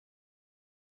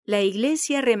La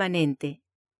Iglesia Remanente.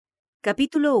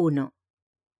 Capítulo 1.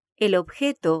 El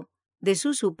objeto de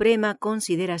su suprema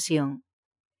consideración.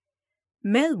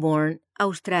 Melbourne,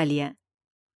 Australia,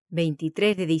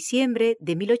 23 de diciembre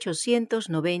de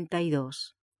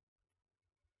 1892.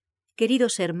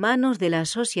 Queridos hermanos de la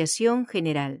Asociación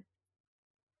General,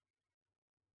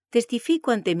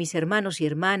 testifico ante mis hermanos y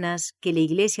hermanas que la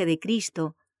Iglesia de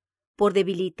Cristo, por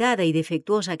debilitada y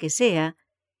defectuosa que sea,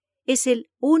 es el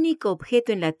único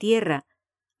objeto en la tierra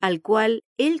al cual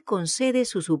Él concede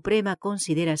su suprema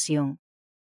consideración.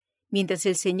 Mientras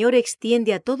el Señor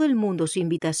extiende a todo el mundo su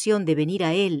invitación de venir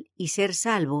a Él y ser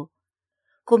salvo,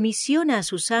 comisiona a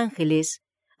sus ángeles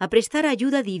a prestar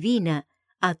ayuda divina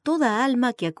a toda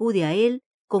alma que acude a Él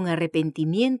con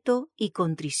arrepentimiento y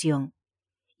contrición.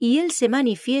 Y Él se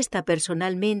manifiesta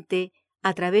personalmente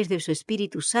a través de su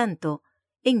Espíritu Santo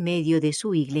en medio de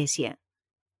su Iglesia.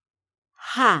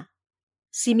 ¡Ja!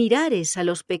 Si mirares a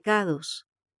los pecados,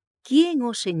 ¿quién,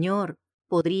 oh Señor,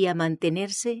 podría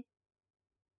mantenerse?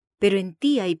 Pero en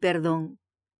ti hay perdón,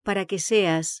 para que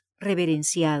seas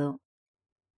reverenciado.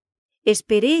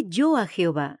 Esperé yo a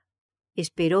Jehová,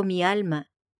 esperó mi alma,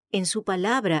 en su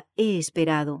palabra he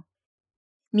esperado.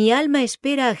 Mi alma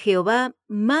espera a Jehová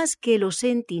más que los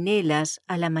centinelas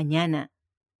a la mañana.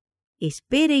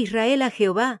 Espere Israel a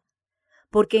Jehová,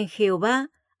 porque en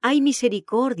Jehová hay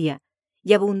misericordia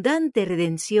y abundante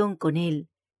redención con él,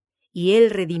 y él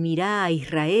redimirá a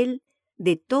Israel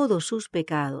de todos sus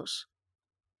pecados.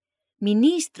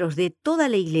 Ministros de toda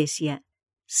la Iglesia,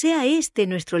 sea este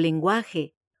nuestro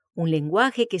lenguaje, un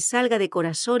lenguaje que salga de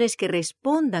corazones que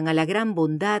respondan a la gran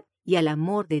bondad y al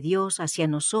amor de Dios hacia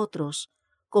nosotros,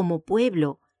 como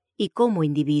pueblo y como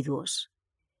individuos.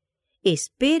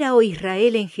 Espera, oh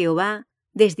Israel, en Jehová,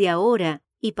 desde ahora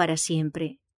y para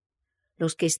siempre.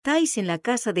 Los que estáis en la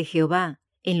casa de Jehová,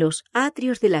 en los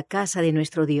atrios de la casa de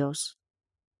nuestro Dios.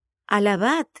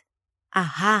 Alabad,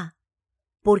 ajá,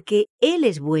 porque Él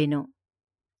es bueno.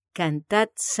 Cantad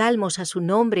salmos a su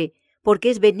nombre,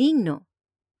 porque es benigno.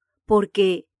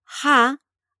 Porque Ja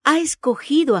ha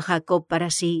escogido a Jacob para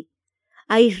sí,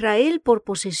 a Israel por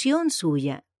posesión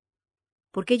suya.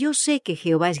 Porque yo sé que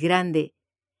Jehová es grande,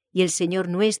 y el Señor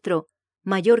nuestro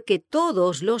mayor que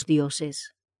todos los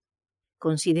dioses.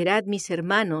 Considerad, mis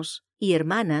hermanos y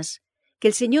hermanas, que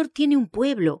el Señor tiene un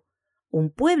pueblo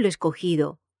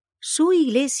escogido, su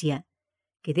Iglesia,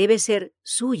 que debe ser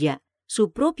suya,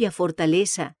 su propia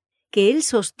fortaleza, que Él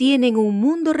sostiene en un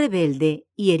mundo rebelde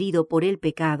y herido por el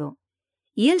pecado.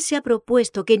 Y Él se ha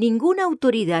propuesto que ninguna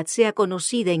autoridad sea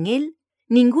conocida en Él,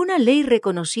 ninguna ley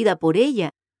reconocida por ella,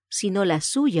 sino la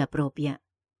suya propia.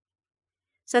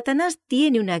 Satanás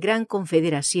tiene una gran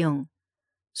confederación,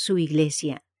 su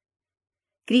Iglesia.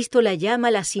 Cristo la llama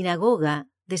la sinagoga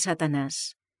de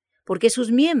Satanás, porque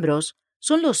sus miembros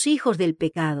son los hijos del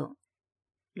pecado.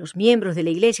 Los miembros de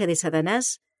la Iglesia de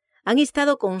Satanás han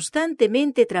estado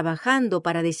constantemente trabajando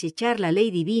para desechar la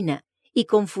ley divina y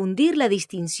confundir la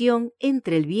distinción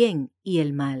entre el bien y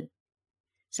el mal.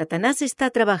 Satanás está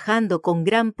trabajando con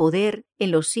gran poder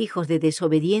en los hijos de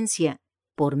desobediencia,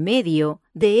 por medio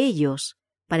de ellos,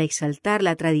 para exaltar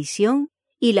la tradición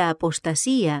y la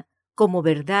apostasía como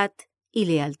verdad y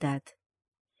lealtad.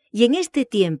 Y en este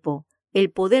tiempo,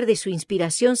 el poder de su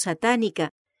inspiración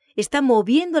satánica está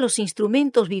moviendo a los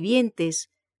instrumentos vivientes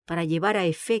para llevar a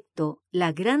efecto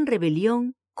la gran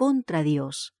rebelión contra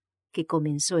Dios que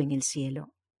comenzó en el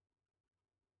cielo.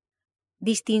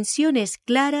 Distinciones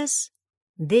claras,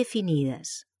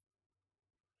 definidas.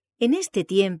 En este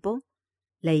tiempo,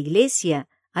 la Iglesia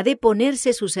ha de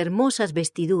ponerse sus hermosas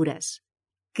vestiduras.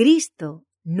 Cristo,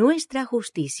 nuestra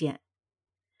justicia.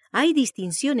 Hay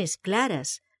distinciones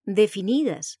claras,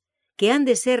 definidas, que han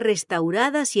de ser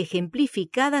restauradas y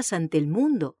ejemplificadas ante el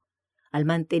mundo, al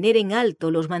mantener en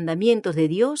alto los mandamientos de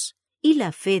Dios y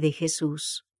la fe de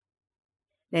Jesús.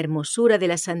 La hermosura de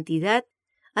la santidad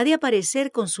ha de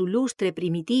aparecer con su lustre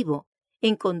primitivo,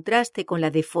 en contraste con la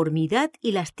deformidad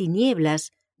y las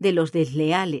tinieblas de los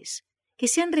desleales, que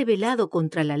se han rebelado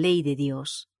contra la ley de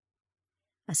Dios.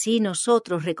 Así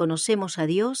nosotros reconocemos a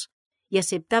Dios y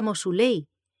aceptamos su ley,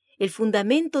 el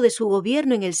fundamento de su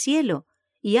gobierno en el cielo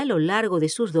y a lo largo de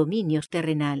sus dominios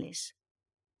terrenales.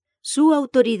 Su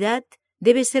autoridad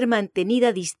debe ser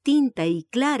mantenida distinta y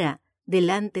clara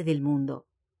delante del mundo.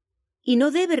 Y no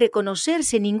debe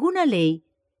reconocerse ninguna ley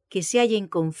que se halle en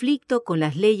conflicto con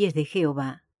las leyes de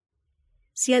Jehová.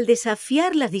 Si al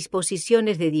desafiar las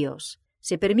disposiciones de Dios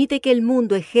se permite que el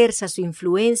mundo ejerza su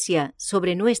influencia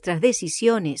sobre nuestras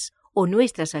decisiones o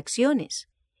nuestras acciones,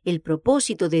 el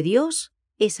propósito de Dios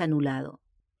es anulado.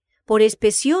 Por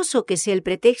especioso que sea el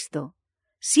pretexto,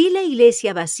 si la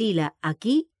Iglesia vacila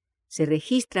aquí, se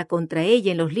registra contra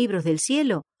ella en los libros del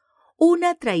cielo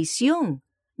una traición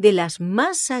de las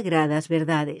más sagradas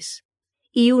verdades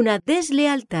y una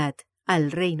deslealtad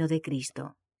al reino de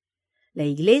Cristo. La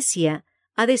Iglesia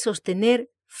ha de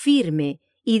sostener firme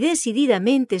y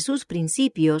decididamente sus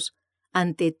principios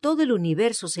ante todo el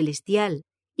universo celestial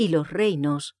y los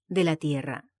reinos de la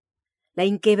tierra. La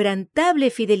inquebrantable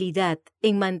fidelidad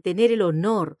en mantener el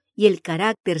honor y el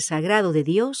carácter sagrado de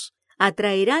Dios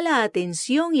atraerá la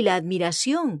atención y la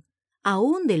admiración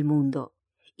aún del mundo,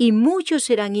 y muchos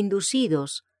serán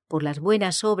inducidos, por las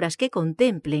buenas obras que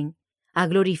contemplen, a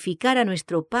glorificar a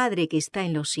nuestro Padre que está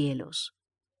en los cielos.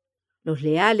 Los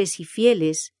leales y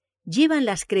fieles llevan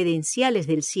las credenciales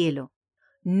del cielo,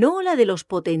 no la de los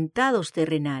potentados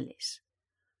terrenales.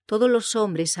 Todos los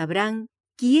hombres sabrán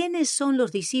quiénes son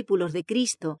los discípulos de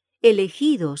Cristo,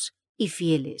 elegidos y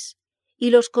fieles, y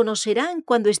los conocerán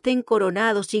cuando estén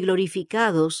coronados y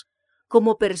glorificados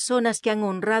como personas que han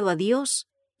honrado a Dios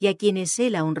y a quienes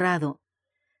Él ha honrado,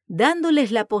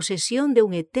 dándoles la posesión de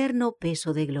un eterno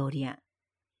peso de gloria.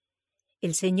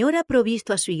 El Señor ha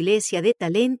provisto a su Iglesia de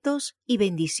talentos y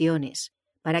bendiciones,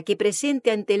 para que presente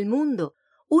ante el mundo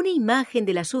una imagen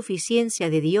de la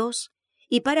suficiencia de Dios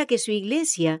y para que su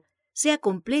Iglesia sea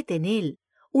completa en Él,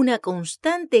 una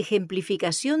constante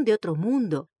ejemplificación de otro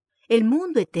mundo, el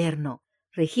mundo eterno,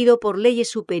 regido por leyes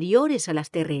superiores a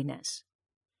las terrenas.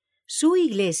 Su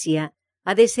Iglesia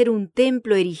ha de ser un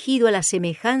templo erigido a la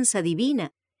semejanza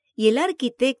divina, y el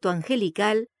arquitecto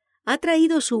angelical ha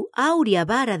traído su áurea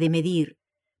vara de medir,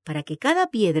 para que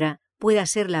cada piedra pueda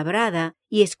ser labrada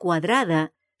y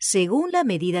escuadrada según la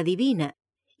medida divina,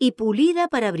 y pulida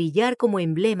para brillar como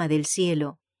emblema del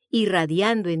cielo,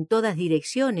 irradiando en todas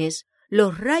direcciones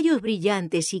los rayos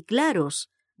brillantes y claros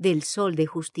del sol de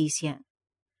justicia.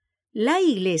 La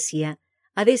Iglesia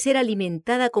ha de ser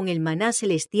alimentada con el maná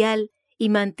celestial y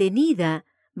mantenida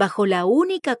bajo la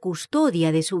única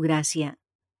custodia de su gracia.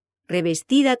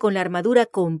 Revestida con la armadura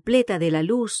completa de la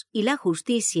luz y la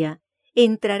justicia,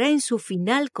 entrará en su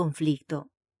final conflicto.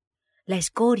 La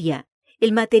escoria,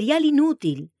 el material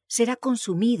inútil, será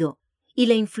consumido, y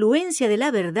la influencia de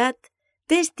la verdad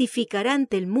testificará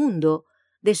ante el mundo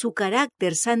de su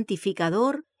carácter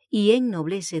santificador y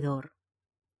ennoblecedor.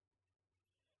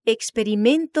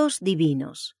 Experimentos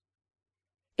divinos.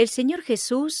 El Señor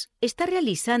Jesús está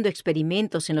realizando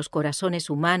experimentos en los corazones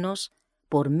humanos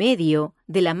por medio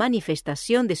de la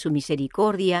manifestación de su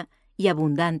misericordia y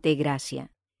abundante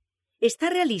gracia. Está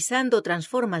realizando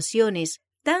transformaciones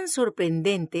tan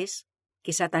sorprendentes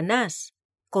que Satanás,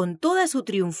 con toda su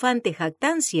triunfante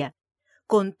jactancia,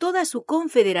 con toda su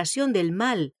confederación del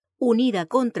mal unida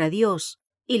contra Dios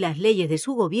y las leyes de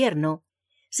su gobierno,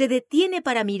 se detiene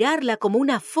para mirarla como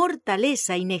una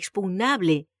fortaleza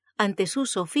inexpugnable ante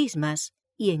sus sofismas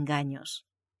y engaños.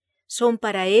 Son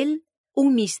para él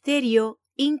un misterio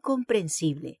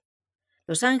incomprensible.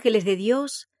 Los ángeles de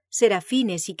Dios,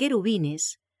 serafines y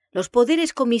querubines, los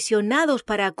poderes comisionados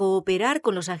para cooperar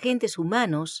con los agentes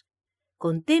humanos,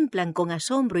 contemplan con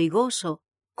asombro y gozo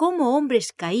cómo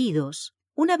hombres caídos,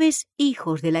 una vez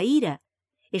hijos de la ira,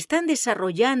 están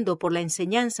desarrollando por la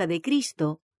enseñanza de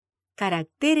Cristo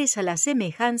caracteres a la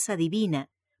semejanza divina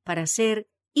para ser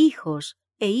hijos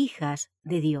e hijas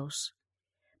de Dios,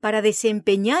 para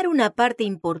desempeñar una parte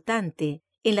importante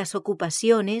en las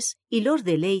ocupaciones y los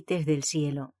deleites del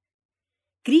cielo.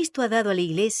 Cristo ha dado a la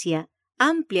Iglesia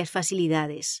amplias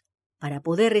facilidades para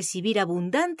poder recibir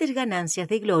abundantes ganancias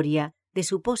de gloria de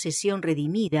su posesión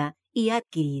redimida y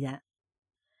adquirida.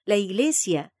 La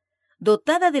Iglesia,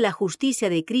 dotada de la justicia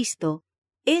de Cristo,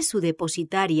 es su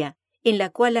depositaria, en la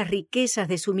cual las riquezas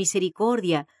de su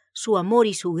misericordia, su amor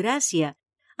y su gracia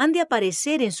han de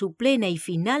aparecer en su plena y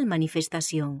final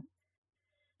manifestación.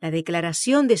 La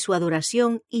declaración de su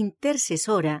adoración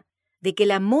intercesora, de que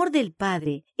el amor del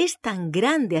Padre es tan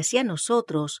grande hacia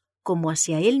nosotros como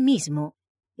hacia Él mismo,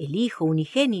 el Hijo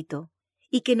unigénito,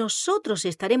 y que nosotros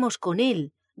estaremos con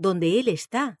Él donde Él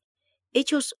está,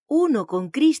 hechos uno con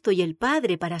Cristo y el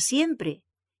Padre para siempre,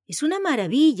 es una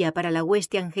maravilla para la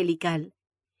hueste angelical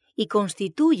y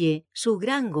constituye su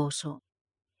gran gozo.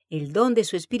 El don de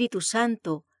su Espíritu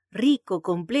Santo, rico,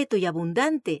 completo y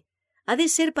abundante, ha de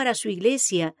ser para su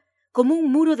Iglesia como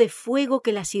un muro de fuego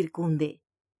que la circunde,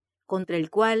 contra el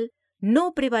cual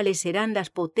no prevalecerán las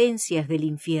potencias del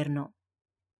infierno.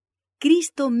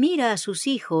 Cristo mira a sus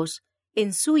hijos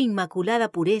en su inmaculada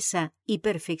pureza y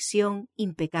perfección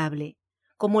impecable,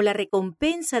 como la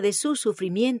recompensa de sus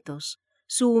sufrimientos,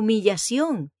 su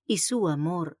humillación y su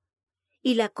amor,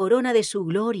 y la corona de su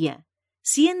gloria,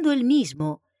 siendo Él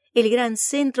mismo el gran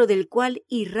centro del cual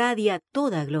irradia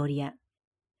toda gloria.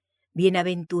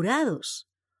 Bienaventurados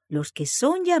los que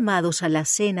son llamados a la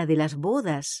cena de las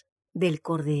bodas del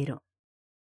Cordero.